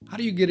How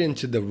do you get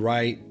into the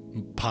right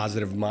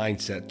positive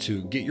mindset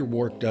to get your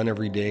work done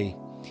every day,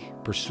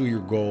 pursue your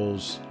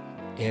goals,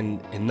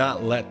 and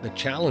not let the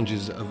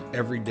challenges of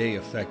every day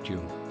affect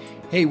you?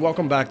 Hey,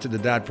 welcome back to the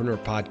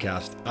Dadpreneur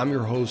podcast. I'm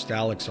your host,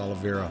 Alex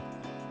Oliveira.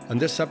 On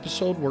this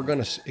episode, we're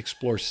going to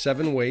explore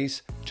 7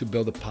 ways to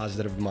build a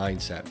positive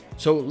mindset.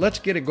 So let's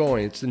get it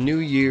going. It's the new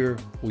year.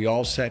 We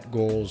all set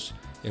goals,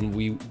 and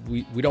we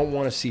don't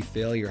want to see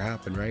failure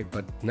happen, right?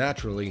 But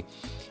naturally,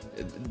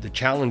 the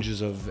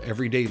challenges of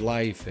everyday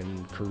life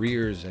and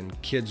careers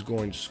and kids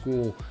going to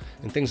school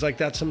and things like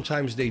that,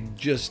 sometimes they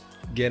just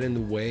get in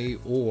the way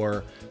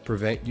or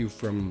prevent you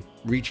from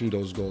reaching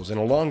those goals. And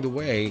along the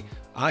way,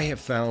 I have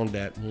found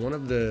that one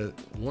of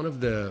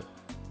the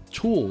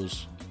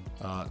tools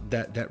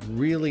that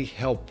really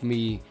helped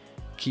me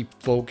keep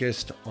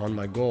focused on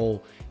my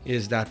goal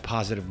is that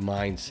positive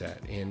mindset.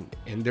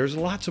 And there's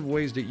lots of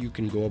ways that you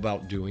can go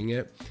about doing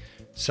it.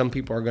 Some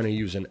people are going to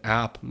use an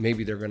app.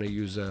 Maybe they're going to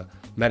use a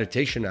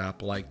meditation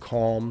app like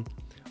Calm.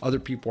 Other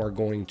people are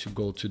going to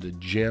go to the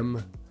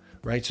gym,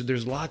 right? So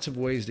there's lots of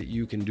ways that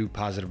you can do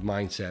positive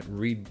mindset.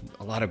 Read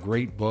a lot of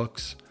great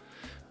books.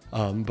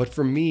 But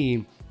for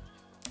me,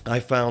 I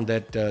found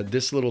that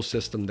this little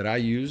system that I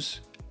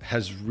use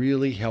has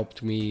really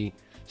helped me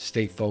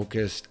stay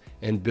focused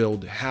and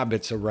build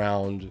habits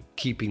around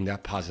keeping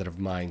that positive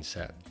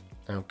mindset.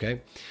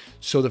 Okay?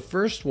 So the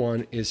first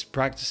one is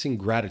practicing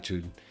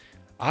gratitude.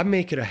 I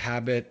make it a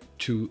habit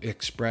to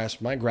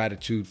express my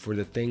gratitude for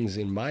the things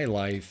in my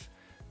life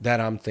that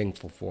I'm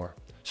thankful for.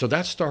 So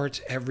that starts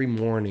every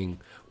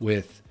morning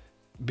with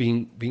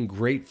being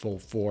grateful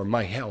for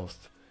my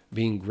health,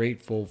 being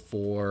grateful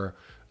for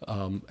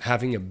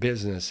having a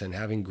business and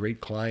having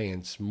great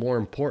clients. More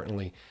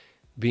importantly,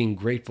 being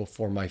grateful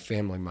for my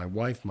family, my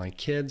wife, my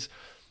kids.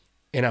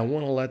 And I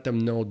want to let them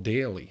know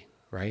daily,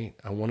 right?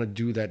 I want to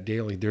do that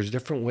daily. There's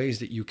different ways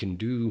that you can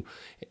do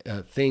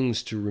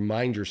things to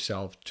remind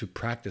yourself to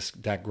practice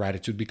that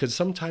gratitude, because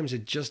sometimes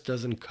it just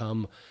doesn't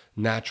come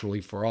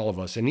naturally for all of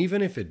us. And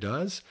even if it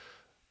does,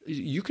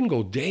 you can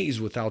go days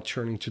without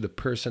turning to the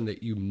person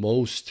that you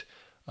most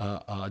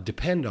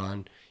depend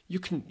on. You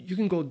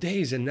can go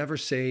days and never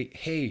say,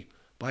 hey,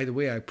 by the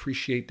way, I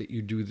appreciate that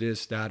you do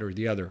this, that, or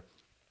the other.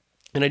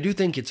 And I do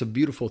think it's a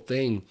beautiful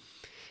thing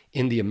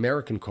in the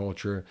American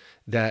culture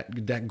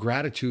that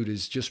gratitude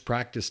is just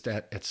practiced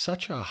at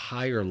such a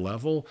higher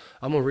level.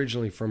 I'm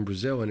originally from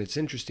Brazil, and it's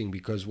interesting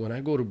because when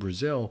I go to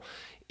Brazil,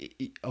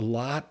 a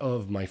lot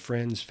of my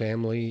friends,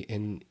 family,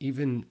 and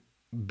even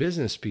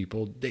business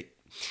people, they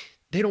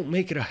don't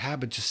make it a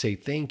habit to say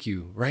thank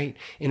you, right?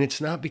 And it's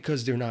not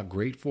because they're not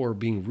grateful or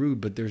being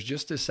rude, but there's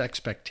just this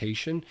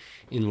expectation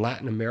in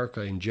Latin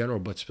America in general,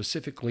 but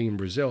specifically in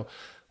Brazil,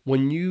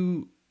 when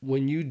you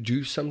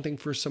do something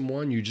for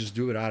someone, you just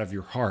do it out of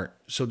your heart.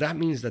 So that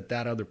means that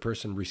other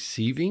person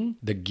receiving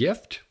the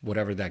gift,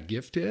 whatever that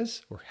gift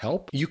is, or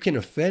help, you can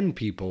offend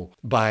people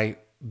by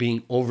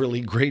being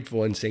overly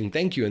grateful and saying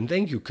thank you. And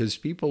thank you, because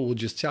people will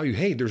just tell you,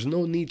 hey, there's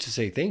no need to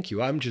say thank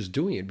you. I'm just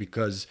doing it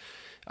because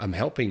I'm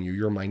helping you.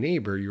 You're my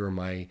neighbor. You're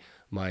my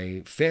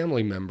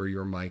family member.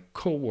 You're my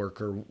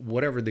coworker,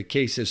 whatever the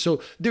case is.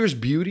 So there's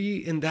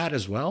beauty in that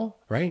as well,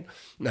 right?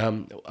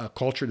 A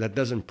culture that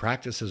doesn't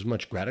practice as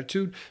much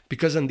gratitude,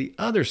 because on the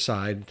other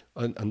side,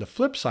 on the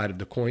flip side of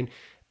the coin,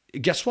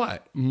 guess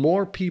what?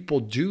 More people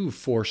do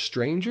for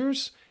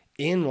strangers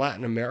in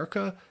Latin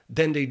America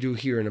than they do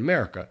here in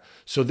America.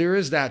 So there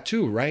is that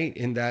too, right?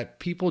 In that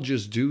people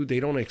just do, they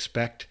don't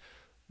expect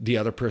the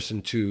other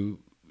person to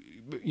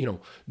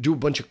do a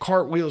bunch of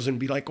cartwheels and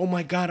be like, oh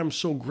my God, I'm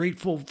so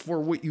grateful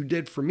for what you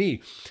did for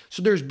me.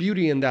 So there's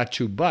beauty in that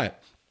too.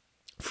 But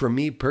for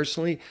me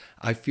personally,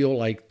 I feel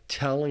like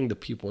telling the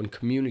people and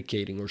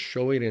communicating or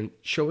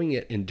showing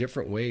it in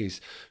different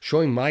ways,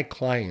 showing my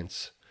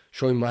clients,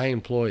 showing my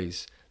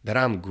employees that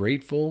I'm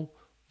grateful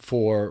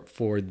for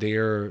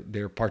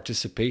their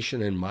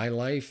participation in my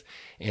life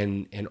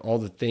and all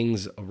the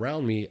things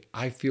around me.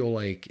 I feel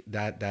like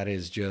that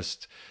is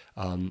just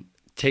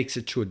takes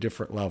it to a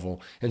different level.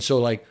 And so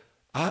like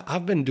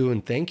I've been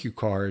doing thank you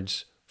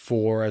cards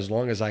for as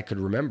long as I could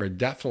remember,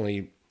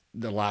 definitely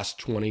the last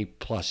 20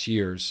 plus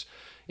years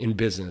in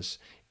business.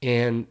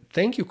 And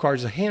thank you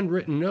cards, a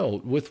handwritten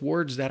note with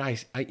words that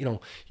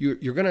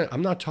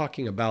I'm not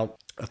talking about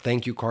a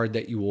thank you card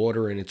that you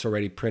order and it's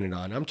already printed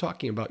on. I'm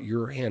talking about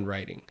your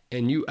handwriting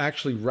and you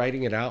actually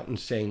writing it out and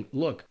saying,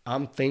 look,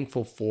 I'm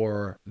thankful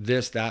for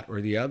this, that,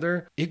 or the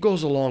other. It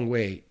goes a long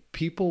way.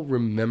 People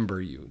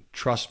remember you.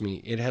 Trust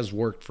me, it has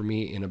worked for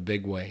me in a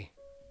big way.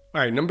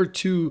 All right, number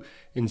 2,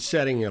 in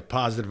setting a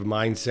positive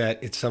mindset,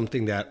 it's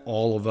something that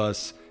all of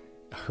us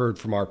heard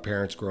from our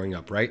parents growing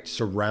up, right?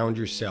 Surround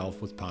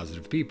yourself with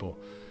positive people.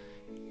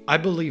 I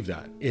believe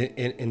that.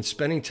 In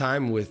spending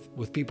time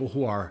with people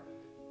who are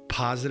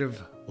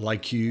positive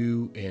like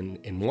you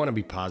and want to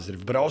be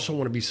positive, but also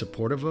want to be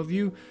supportive of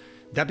you,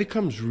 that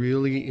becomes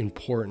really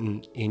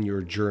important in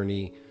your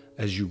journey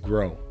as you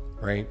grow,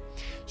 right?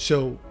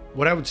 So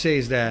what I would say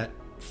is that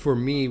for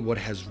me, what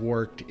has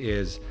worked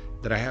is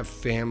that I have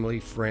family,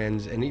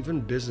 friends, and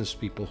even business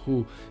people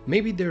who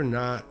maybe they're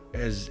not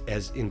as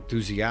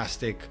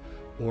enthusiastic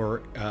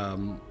or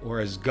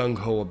as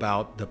gung-ho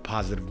about the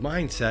positive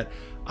mindset.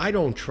 I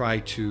don't try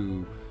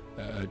to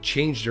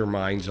change their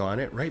minds on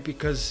it, right?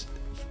 Because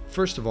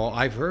first of all,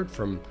 I've heard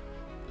from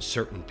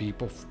certain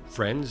people,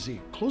 friends,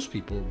 close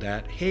people,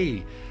 that,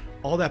 hey,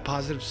 all that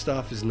positive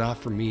stuff is not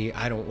for me.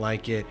 I don't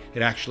like it.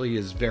 It actually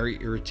is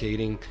very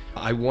irritating.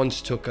 I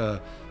once took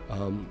a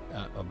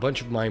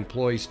bunch of my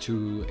employees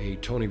to a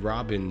Tony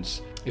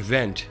Robbins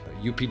event,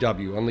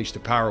 UPW, Unleash the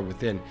Power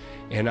Within.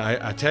 And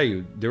I tell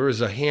you, there was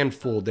a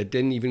handful that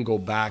didn't even go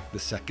back the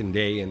second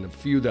day, and a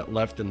few that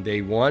left on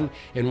day one,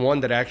 and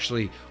one that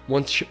actually,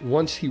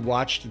 once he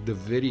watched the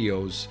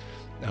videos,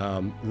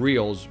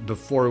 reels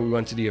before we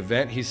went to the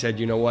event, he said,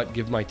 you know what,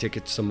 give my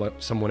ticket to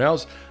someone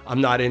else. I'm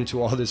not into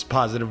all this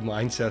positive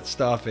mindset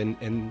stuff.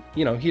 And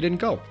he didn't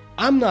go.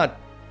 I'm not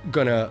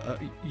gonna,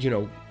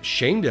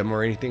 shame them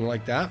or anything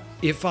like that.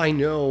 If I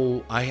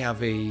know I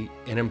have an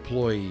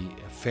employee,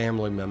 a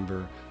family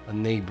member, a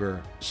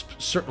neighbor,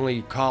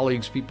 certainly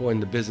colleagues, people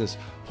in the business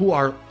who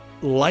are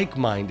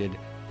like-minded.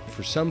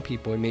 For some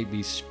people, it may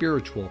be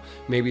spiritual.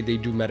 Maybe they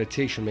do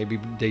meditation. Maybe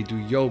they do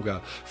yoga.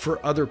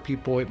 For other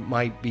people, it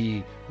might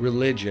be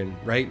religion,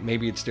 right?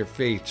 Maybe it's their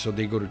faith, so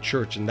they go to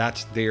church, and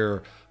that's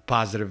their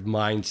positive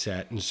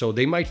mindset. And so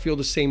they might feel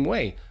the same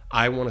way.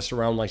 I want to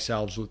surround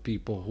myself with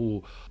people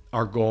who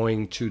are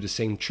going to the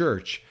same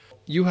church.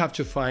 You have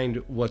to find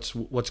what's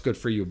good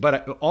for you.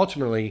 But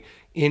ultimately,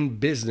 in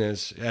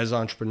business, as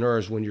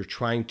entrepreneurs, when you're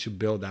trying to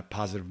build that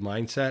positive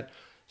mindset,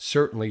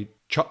 certainly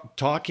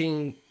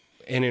talking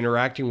and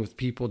interacting with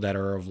people that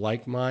are of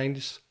like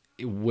minds,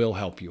 it will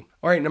help you.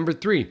 All right, number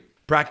 3,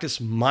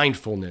 practice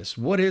mindfulness.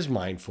 What is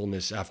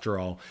mindfulness after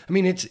all? I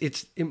mean,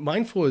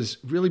 mindful is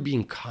really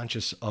being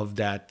conscious of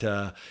that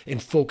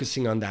and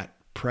focusing on that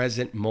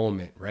present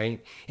moment,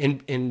 right?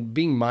 And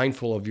being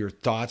mindful of your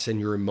thoughts and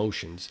your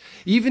emotions,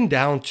 even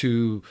down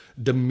to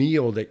the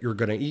meal that you're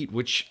going to eat,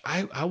 which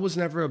I was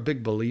never a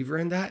big believer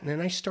in that. And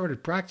then I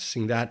started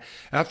practicing that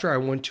after I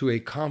went to a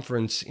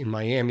conference in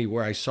Miami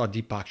where I saw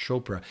Deepak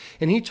Chopra.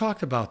 And he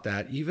talked about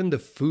that, even the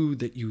food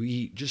that you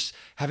eat, just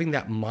having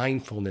that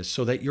mindfulness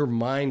so that your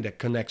mind that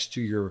connects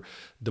to your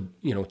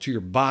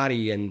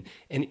body and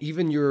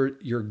even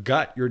your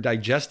gut, your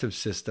digestive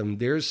system.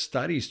 There's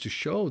studies to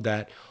show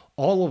that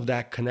all of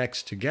that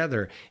connects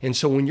together. And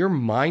so when you're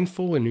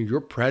mindful and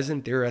you're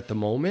present there at the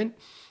moment,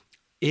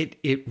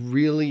 it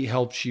really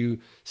helps you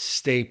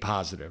stay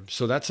positive.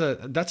 So that's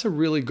a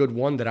really good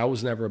one that I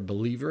was never a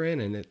believer in,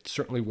 and it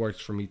certainly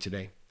works for me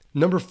today.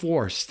 Number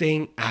 4,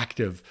 staying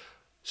active.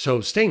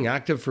 So staying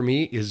active for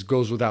me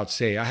goes without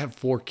say. I have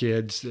 4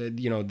 kids,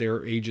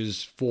 they're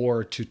ages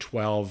 4 to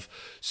 12.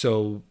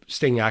 So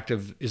staying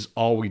active is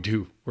all we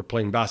do. We're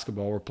playing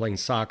basketball, we're playing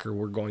soccer,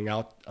 we're going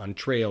out on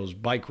trails,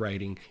 bike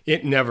riding.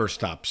 It never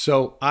stops.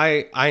 So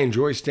I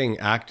enjoy staying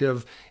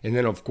active. And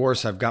then of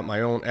course I've got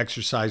my own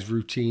exercise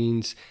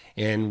routines,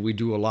 and we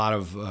do a lot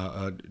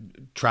of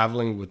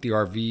traveling with the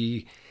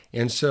RV.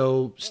 And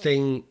so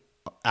staying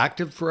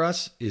active for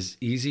us is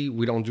easy.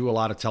 We don't do a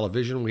lot of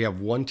television. We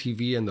have one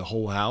TV in the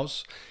whole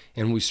house,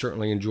 and we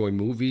certainly enjoy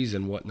movies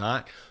and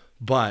whatnot,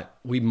 but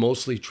we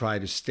mostly try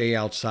to stay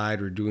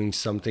outside or doing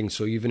something.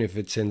 So even if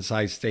it's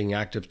inside, staying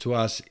active to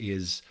us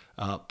is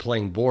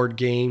playing board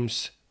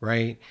games,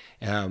 right?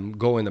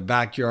 Go in the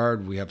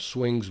backyard. We have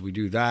swings. We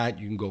do that.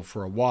 You can go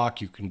for a walk.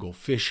 You can go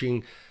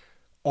fishing.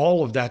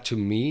 All of that, to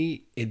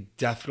me, it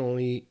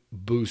definitely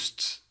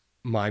boosts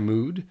my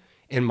mood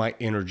and my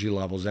energy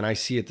levels. And I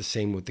see it the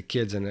same with the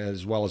kids and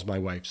as well as my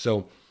wife.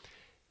 So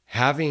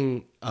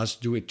having us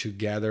do it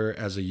together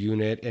as a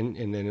unit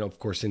and then of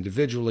course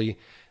individually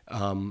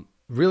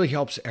really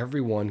helps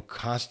everyone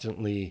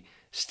constantly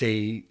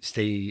stay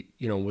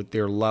with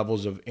their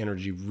levels of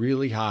energy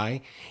really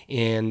high.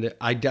 And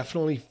I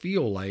definitely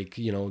feel like,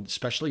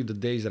 especially the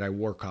days that I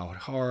work out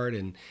hard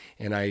and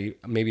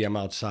I'm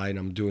outside and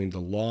I'm doing the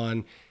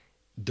lawn,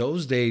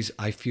 those days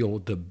I feel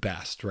the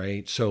best,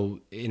 right? So,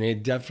 and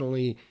it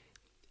definitely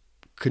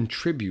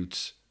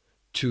contributes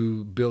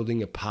to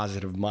building a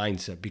positive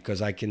mindset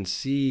because I can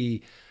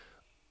see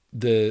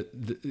the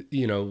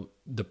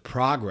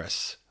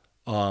progress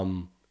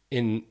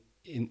in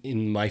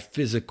my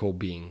physical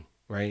being,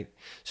 right?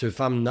 So if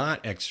I'm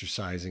not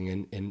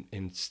exercising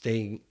and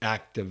staying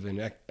active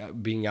and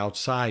being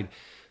outside,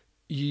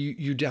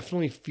 you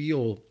definitely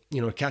feel,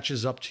 it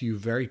catches up to you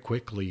very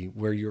quickly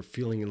where you're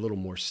feeling a little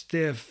more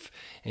stiff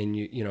and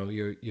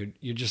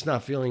you're just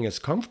not feeling as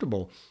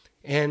comfortable.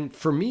 And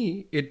for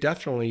me, it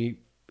definitely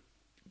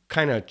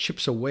kind of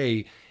chips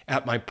away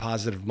at my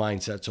positive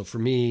mindset. So for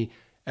me,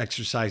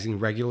 exercising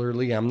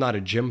regularly, I'm not a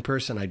gym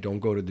person. I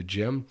don't go to the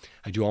gym.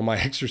 I do all my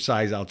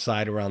exercise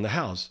outside around the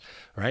house,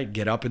 right?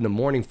 Get up in the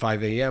morning,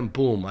 5 a.m.,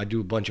 boom, I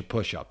do a bunch of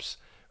push-ups,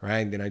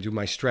 right? Then I do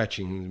my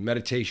stretching,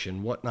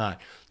 meditation,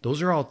 whatnot.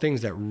 Those are all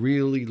things that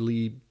really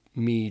lead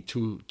me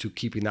to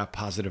keeping that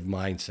positive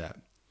mindset.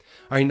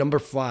 All right, number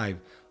 5,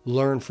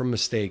 learn from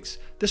mistakes.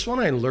 This one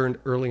I learned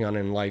early on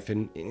in life,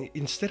 and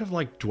instead of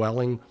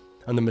dwelling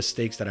on the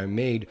mistakes that I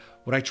made,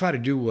 what I try to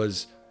do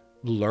was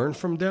learn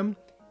from them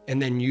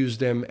and then use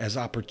them as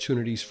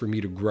opportunities for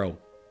me to grow.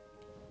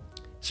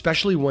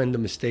 Especially when the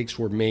mistakes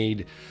were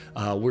made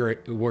where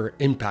it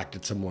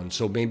impacted someone.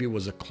 So maybe it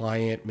was a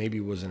client, maybe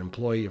it was an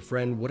employee, a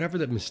friend, whatever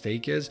the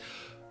mistake is.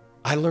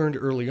 I learned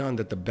early on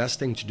that the best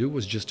thing to do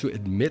was just to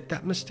admit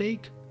that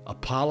mistake,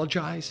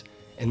 apologize,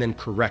 and then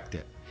correct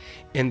it.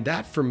 And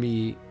that for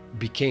me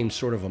became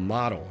sort of a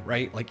model,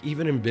 right? Like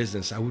even in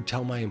business, I would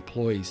tell my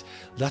employees,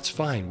 that's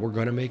fine. We're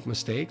going to make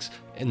mistakes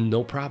and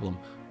no problem.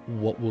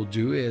 What we'll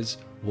do is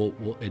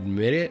we'll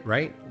admit it,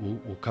 right?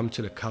 We'll come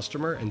to the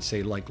customer and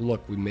say like,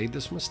 look, we made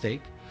this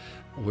mistake.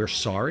 We're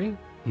sorry.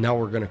 Now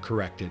we're going to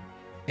correct it.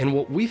 And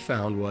what we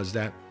found was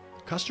that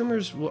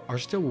customers are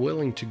still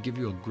willing to give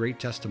you a great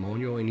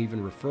testimonial and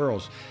even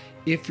referrals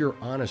if you're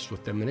honest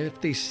with them and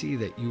if they see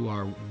that you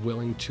are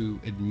willing to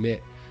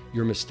admit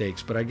your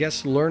mistakes. But I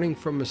guess learning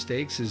from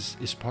mistakes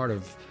is part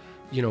of,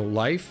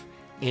 life.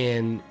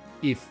 And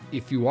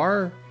if you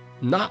are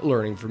not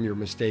learning from your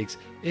mistakes,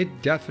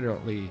 it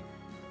definitely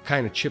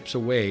kind of chips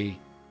away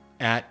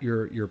at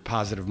your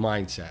positive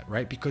mindset,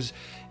 right? Because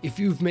if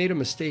you've made a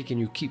mistake and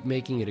you keep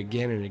making it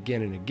again and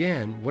again and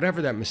again,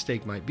 whatever that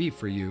mistake might be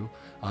for you,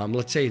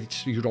 let's say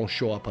you don't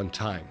show up on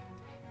time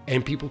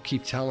and people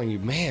keep telling you,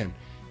 man,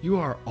 you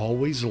are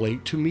always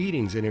late to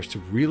meetings and it's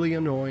really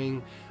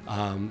annoying,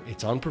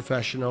 it's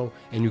unprofessional,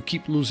 and you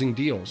keep losing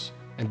deals.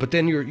 But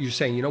then you're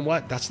saying, you know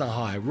what, that's not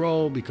how I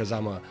roll because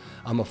I'm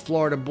a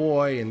Florida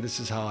boy and this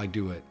is how I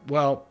do it.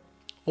 Well,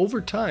 over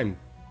time,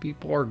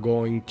 people are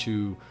going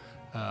to,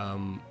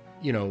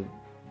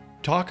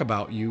 talk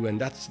about you,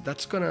 and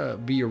that's going to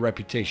be your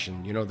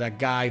reputation. That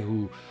guy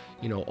who,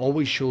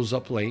 always shows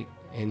up late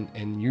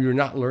and you're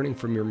not learning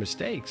from your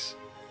mistakes.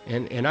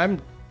 And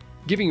I'm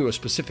giving you a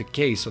specific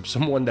case of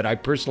someone that I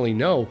personally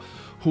know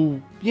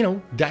who,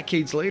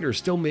 decades later is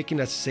still making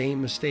that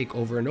same mistake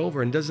over and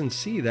over and doesn't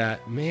see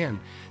that, man,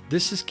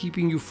 this is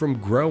keeping you from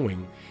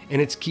growing and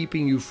it's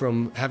keeping you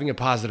from having a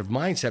positive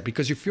mindset.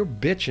 Because if you're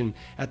bitching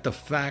at the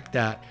fact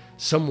that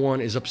someone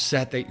is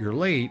upset that you're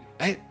late,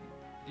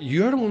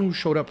 you're the one who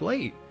showed up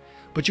late,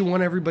 but you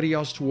want everybody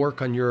else to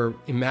work on your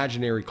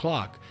imaginary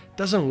clock. It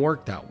doesn't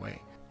work that way.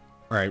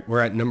 All right, we're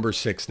at number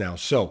 6 now.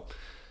 So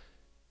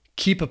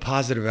keep a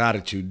positive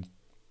attitude.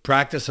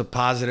 Practice a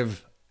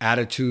positive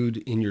attitude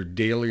in your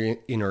daily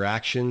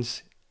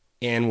interactions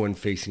and when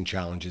facing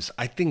challenges.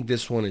 I think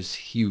this one is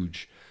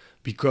huge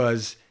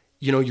because,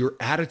 your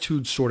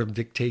attitude sort of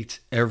dictates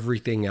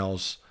everything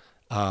else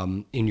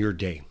in your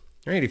day,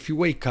 right? If you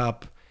wake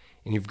up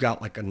and you've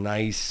got like a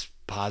nice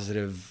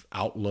positive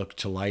outlook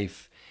to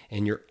life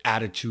and your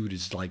attitude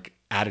is like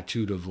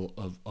attitude of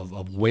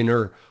a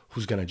winner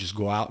who's going to just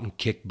go out and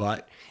kick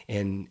butt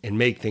and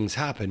make things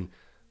happen.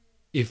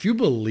 If you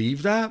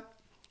believe that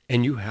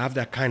and you have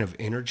that kind of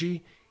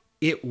energy,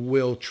 it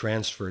will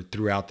transfer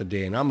throughout the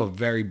day. And I'm a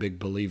very big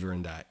believer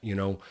in that.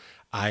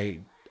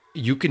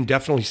 You can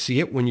definitely see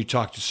it when you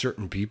talk to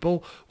certain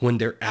people when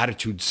their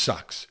attitude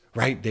sucks,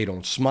 right? They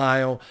don't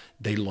smile.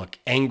 They look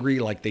angry,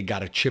 like they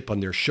got a chip on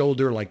their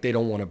shoulder, like they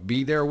don't want to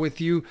be there with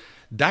you.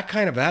 That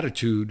kind of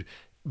attitude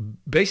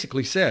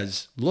basically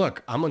says,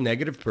 look, I'm a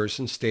negative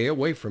person. Stay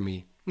away from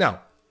me.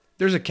 Now,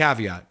 there's a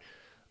caveat.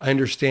 I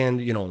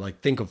understand,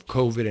 think of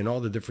COVID and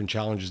all the different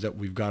challenges that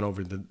we've gone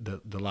over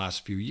the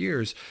last few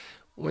years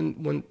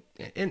and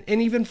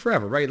even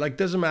forever, right? Like,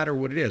 doesn't matter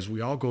what it is.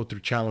 We all go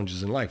through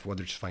challenges in life,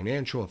 whether it's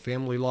financial, a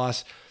family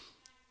loss.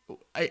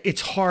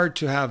 It's hard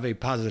to have a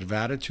positive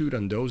attitude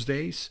on those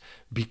days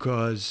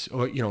because,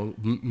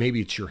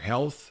 maybe it's your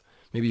health,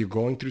 maybe you're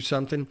going through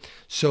something.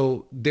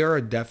 So there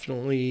are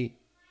definitely,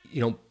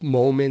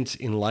 moments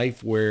in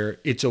life where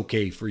it's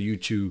okay for you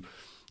to,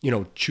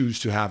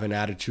 choose to have an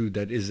attitude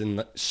that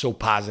isn't so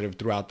positive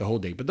throughout the whole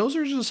day. But those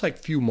are just like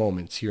few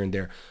moments here and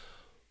there.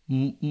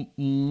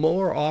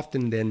 More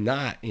often than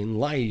not in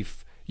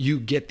life, you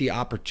get the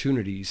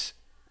opportunities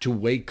to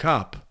wake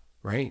up,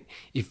 right?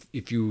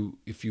 If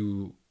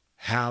you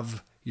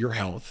have your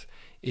health,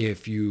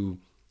 if you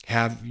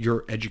have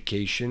your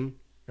education,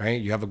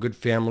 right? You have a good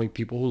family,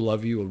 people who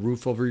love you, a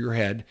roof over your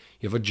head,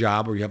 you have a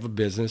job or you have a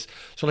business.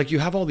 So like you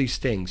have all these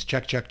things,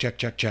 check, check, check,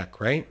 check, check,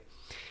 right?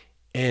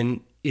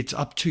 And it's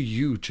up to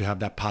you to have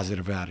that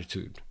positive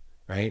attitude,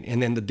 right?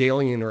 And then the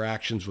daily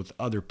interactions with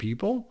other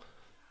people,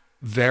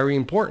 very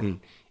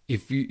important.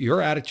 If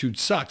your attitude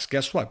sucks,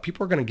 guess what?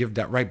 People are going to give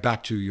that right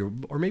back to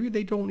you. Or maybe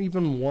they don't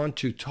even want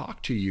to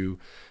talk to you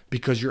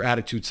because your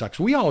attitude sucks.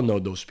 We all know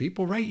those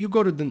people, right? You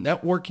go to the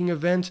networking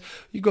events,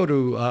 you go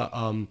to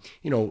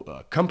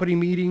a company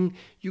meeting,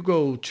 you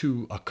go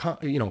to a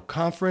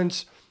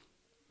conference,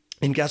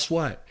 and guess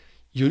what?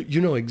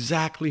 You know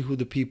exactly who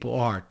the people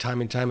are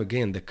time and time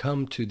again that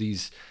come to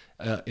these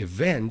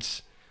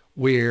events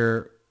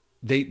where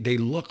they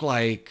look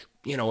like,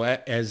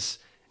 as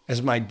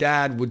my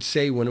dad would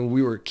say when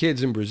we were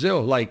kids in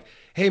Brazil, like,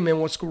 hey man,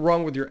 what's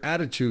wrong with your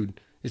attitude?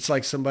 It's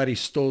like somebody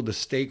stole the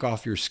steak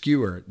off your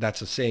skewer.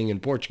 That's a saying in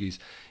Portuguese.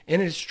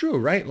 And it's true,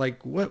 right?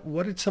 Like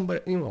what did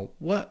somebody,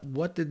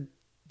 what did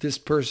this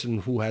person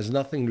who has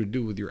nothing to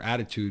do with your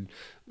attitude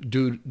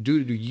do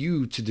to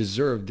you to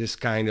deserve this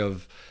kind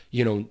of,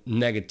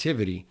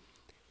 negativity?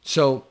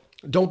 So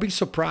don't be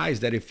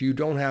surprised that if you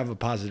don't have a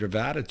positive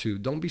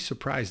attitude, don't be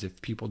surprised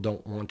if people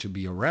don't want to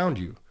be around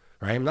you,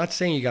 right? I'm not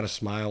saying you got to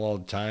smile all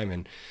the time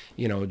and,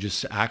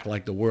 just act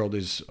like the world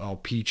is all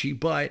peachy,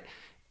 but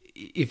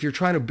if you're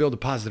trying to build a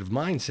positive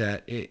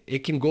mindset,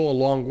 it can go a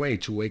long way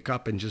to wake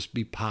up and just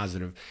be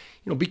positive.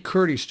 Be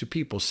courteous to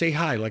people. Say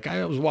hi. Like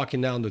I was walking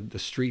down the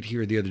street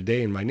here the other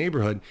day in my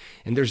neighborhood,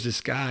 and there's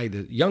this guy,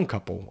 the young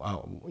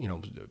couple,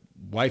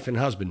 wife and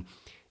husband.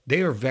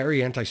 They are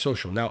very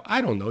antisocial. Now,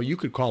 I don't know. You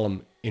could call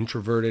them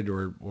introverted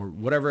or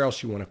whatever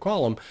else you want to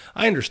call them.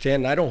 I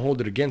understand. I don't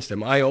hold it against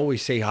them. I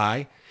always say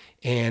hi.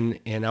 And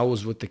I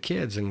was with the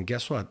kids, and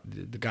guess what?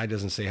 The guy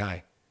doesn't say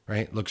hi,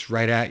 right? Looks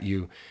right at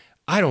you.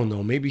 I don't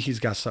know, maybe he's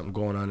got something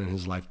going on in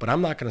his life, but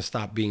I'm not going to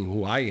stop being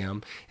who I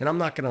am, and I'm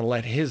not going to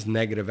let his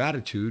negative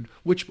attitude,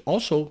 which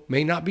also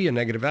may not be a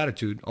negative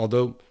attitude,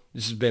 although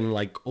this has been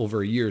like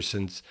over a year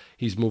since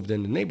he's moved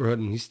in the neighborhood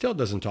and he still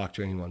doesn't talk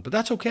to anyone, but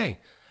that's okay.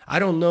 I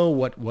don't know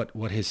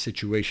what his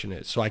situation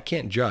is, so I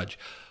can't judge.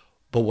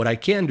 But what I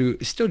can do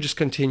is still just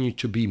continue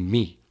to be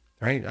me,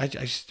 right?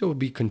 I still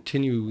be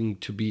continuing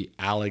to be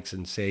Alex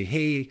and say,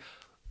 hey,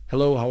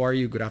 hello, how are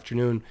you? Good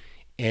afternoon.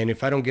 And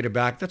if I don't get it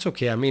back, that's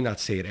okay. I may not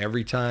say it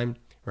every time,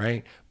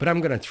 right? But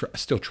I'm going to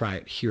still try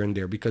it here and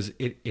there because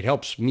it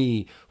helps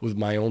me with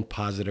my own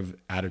positive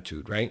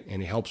attitude, right?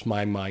 And it helps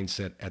my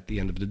mindset at the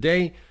end of the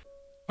day.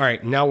 All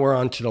right, now we're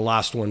on to the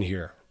last one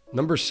here.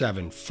 Number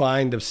 7,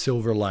 find the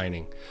silver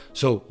lining.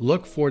 So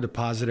look for the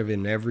positive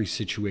in every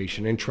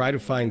situation and try to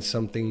find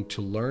something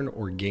to learn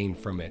or gain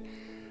from it.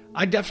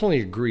 I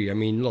definitely agree. I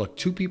mean, look,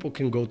 two people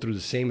can go through the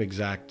same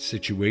exact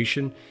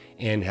situation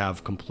and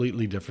have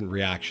completely different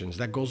reactions.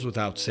 That goes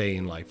without saying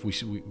in life.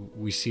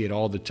 We see it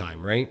all the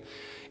time, right?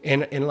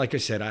 And like I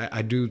said,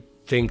 I do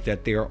think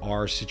that there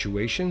are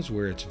situations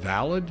where it's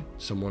valid.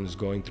 Someone is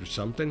going through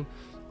something,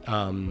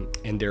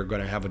 and they're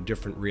going to have a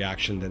different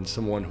reaction than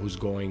someone who's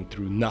going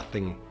through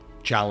nothing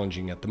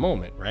challenging at the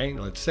moment, right?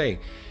 Let's say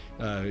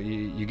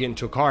you get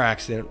into a car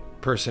accident.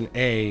 Person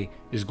A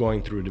is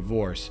going through a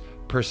divorce.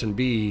 Person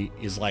B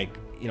is like,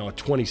 a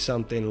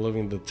 20-something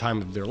living the time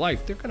of their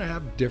life. They're going to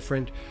have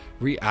different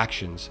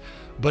reactions.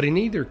 But in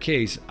either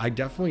case, I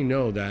definitely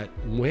know that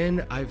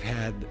when I've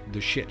had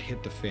the shit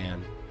hit the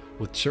fan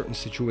with certain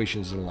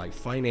situations in life,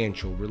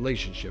 financial,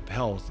 relationship,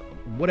 health,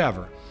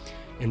 whatever,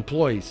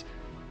 employees,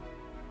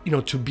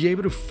 to be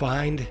able to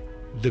find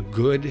the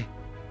good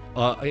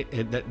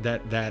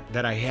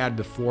that I had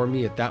before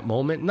me at that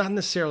moment, not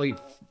necessarily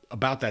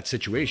about that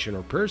situation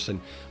or person,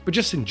 but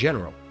just in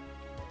general.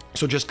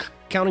 So just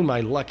counting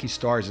my lucky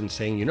stars and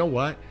saying, you know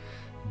what,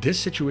 this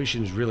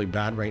situation is really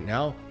bad right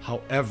now.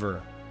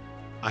 However,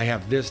 I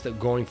have this that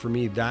going for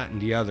me, that and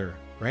the other,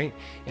 right?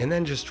 And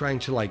then just trying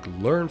to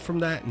learn from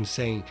that and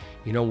saying,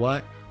 you know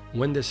what,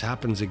 when this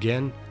happens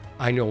again,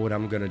 I know what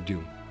I'm going to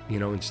do.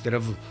 Instead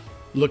of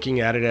looking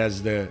at it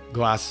as the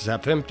glass is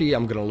half empty,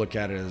 I'm going to look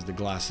at it as the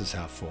glass is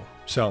half full.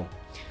 So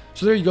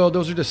there you go.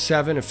 Those are the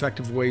 7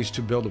 effective ways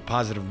to build a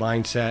positive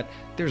mindset.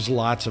 There's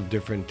lots of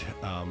different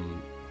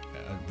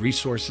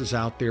resources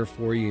out there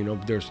for you.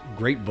 There's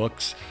great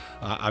books.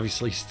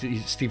 Obviously,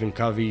 Stephen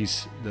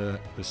Covey's the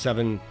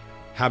 7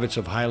 Habits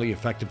of Highly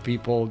Effective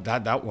People.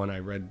 That one I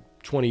read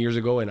 20 years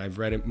ago, and I've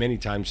read it many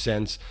times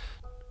since.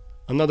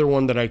 Another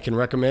one that I can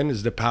recommend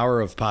is The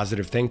Power of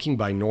Positive Thinking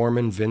by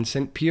Norman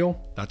Vincent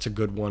Peale. That's a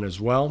good one as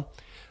well.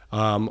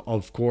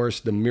 Of course,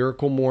 The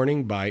Miracle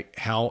Morning by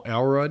Hal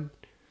Elrod.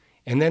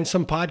 And then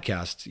some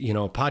podcasts,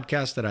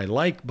 podcasts that I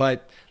like,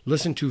 but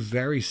listen to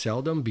very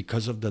seldom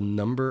because of the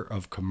number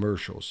of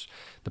commercials.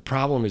 The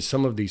problem is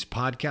some of these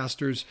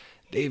podcasters,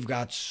 they've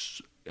got,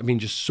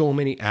 just so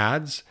many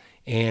ads.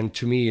 And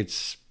to me,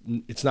 it's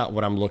not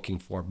what I'm looking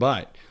for.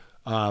 But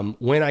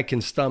when I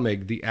can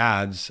stomach the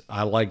ads,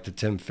 I like the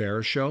Tim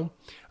Ferriss Show.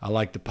 I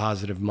like the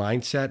Positive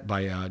Mindset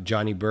by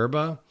Johnny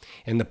Burba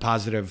and the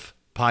Positive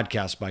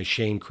Podcast by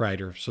Shane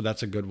Kreider. So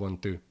that's a good one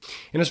too.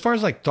 And as far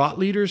as thought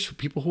leaders,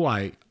 people who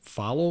I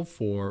follow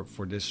for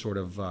this sort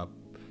of,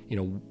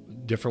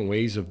 different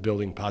ways of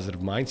building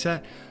positive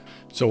mindset.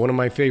 So one of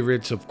my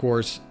favorites, of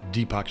course,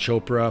 Deepak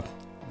Chopra,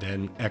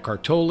 then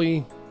Eckhart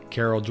Tolle,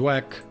 Carol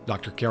Dweck,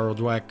 Dr. Carol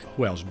Dweck,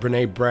 who else?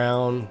 Brené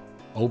Brown,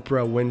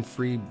 Oprah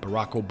Winfrey,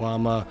 Barack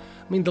Obama.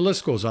 The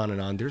list goes on and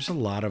on. There's a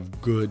lot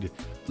of good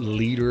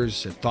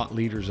leaders and thought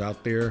leaders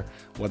out there,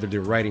 whether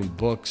they're writing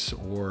books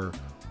or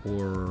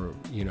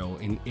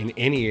in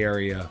any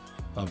area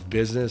of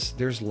business.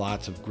 There's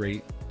lots of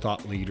great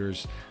thought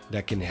leaders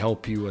that can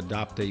help you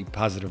adopt a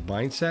positive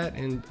mindset.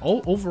 And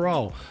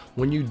overall,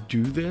 when you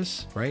do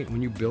this, right,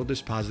 when you build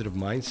this positive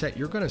mindset,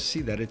 you're going to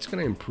see that it's going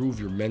to improve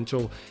your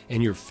mental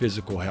and your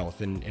physical health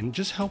and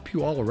just help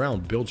you all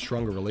around build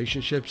stronger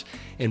relationships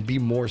and be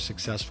more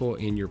successful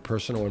in your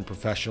personal and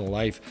professional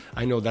life.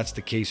 I know that's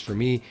the case for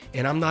me,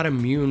 and I'm not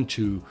immune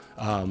to,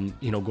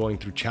 going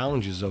through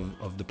challenges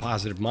of the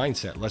positive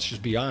mindset. Let's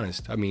just be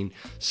honest.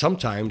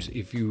 Sometimes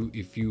if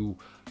you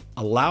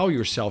allow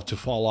yourself to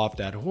fall off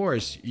that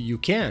horse, you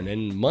can.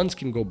 And months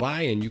can go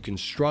by and you can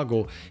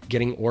struggle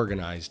getting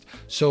organized.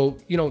 So,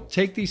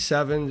 take these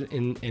 7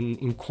 and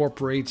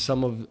incorporate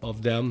some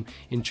of them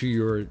into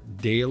your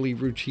daily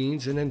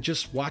routines, and then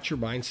just watch your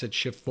mindset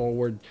shift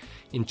forward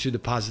into the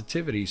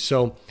positivity.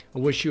 So I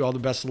wish you all the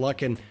best of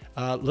luck. And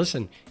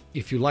listen,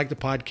 if you like the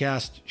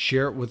podcast,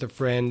 share it with a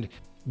friend,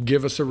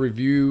 give us a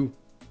review.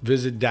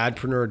 Visit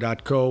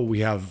dadpreneur.co. We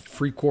have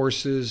free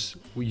courses.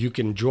 You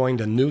can join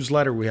the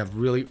newsletter. We have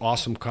really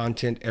awesome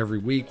content every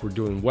week. We're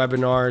doing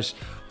webinars,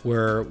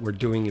 we're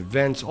doing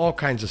events, all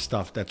kinds of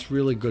stuff that's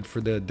really good for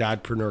the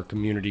Dadpreneur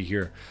community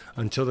here.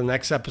 Until the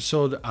next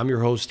episode, I'm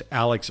your host,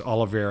 Alex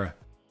Oliveira.